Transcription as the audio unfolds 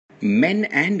Men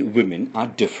and women are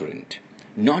different.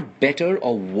 Not better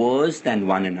or worse than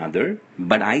one another,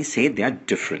 but I say they are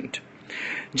different.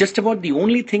 Just about the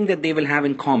only thing that they will have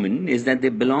in common is that they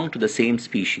belong to the same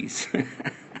species.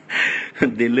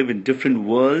 They live in different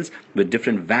worlds with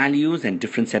different values and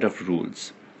different set of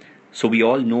rules. So we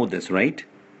all know this, right?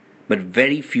 But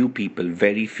very few people,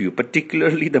 very few,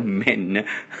 particularly the men,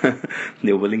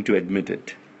 they're willing to admit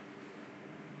it.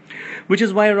 Which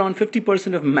is why around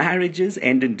 50% of marriages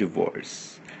end in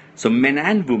divorce. So men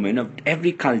and women of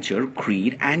every culture,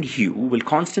 creed, and hue will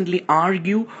constantly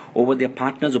argue over their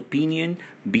partner's opinion,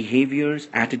 behaviors,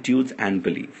 attitudes, and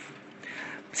belief.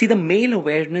 See, the male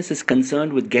awareness is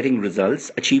concerned with getting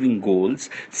results, achieving goals,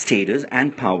 status,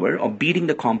 and power, or beating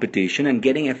the competition and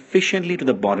getting efficiently to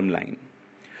the bottom line.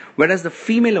 Whereas the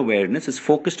female awareness is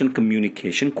focused on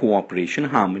communication, cooperation,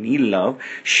 harmony, love,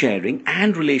 sharing,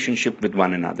 and relationship with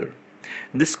one another.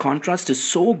 This contrast is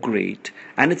so great,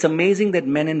 and it's amazing that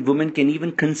men and women can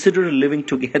even consider living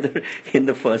together in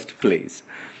the first place.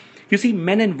 You see,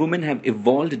 men and women have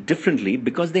evolved differently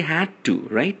because they had to,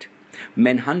 right?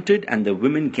 Men hunted and the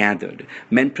women gathered.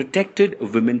 Men protected,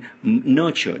 women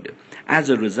nurtured. As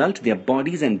a result, their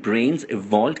bodies and brains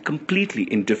evolved completely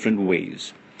in different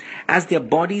ways. As their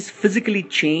bodies physically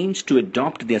changed to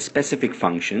adopt their specific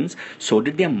functions, so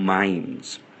did their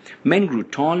minds. Men grew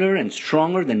taller and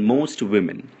stronger than most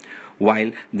women,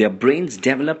 while their brains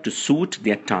developed to suit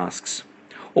their tasks.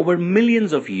 Over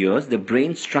millions of years, the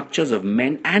brain structures of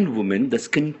men and women thus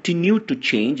continued to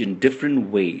change in different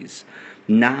ways.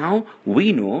 Now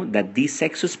we know that these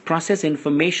sexes process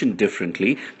information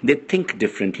differently, they think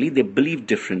differently, they believe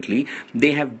differently,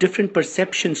 they have different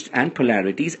perceptions and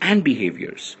polarities and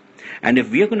behaviors. And if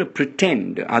we are going to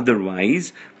pretend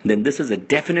otherwise, then this is a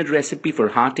definite recipe for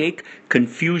heartache,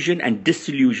 confusion, and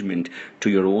disillusionment to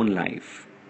your own life.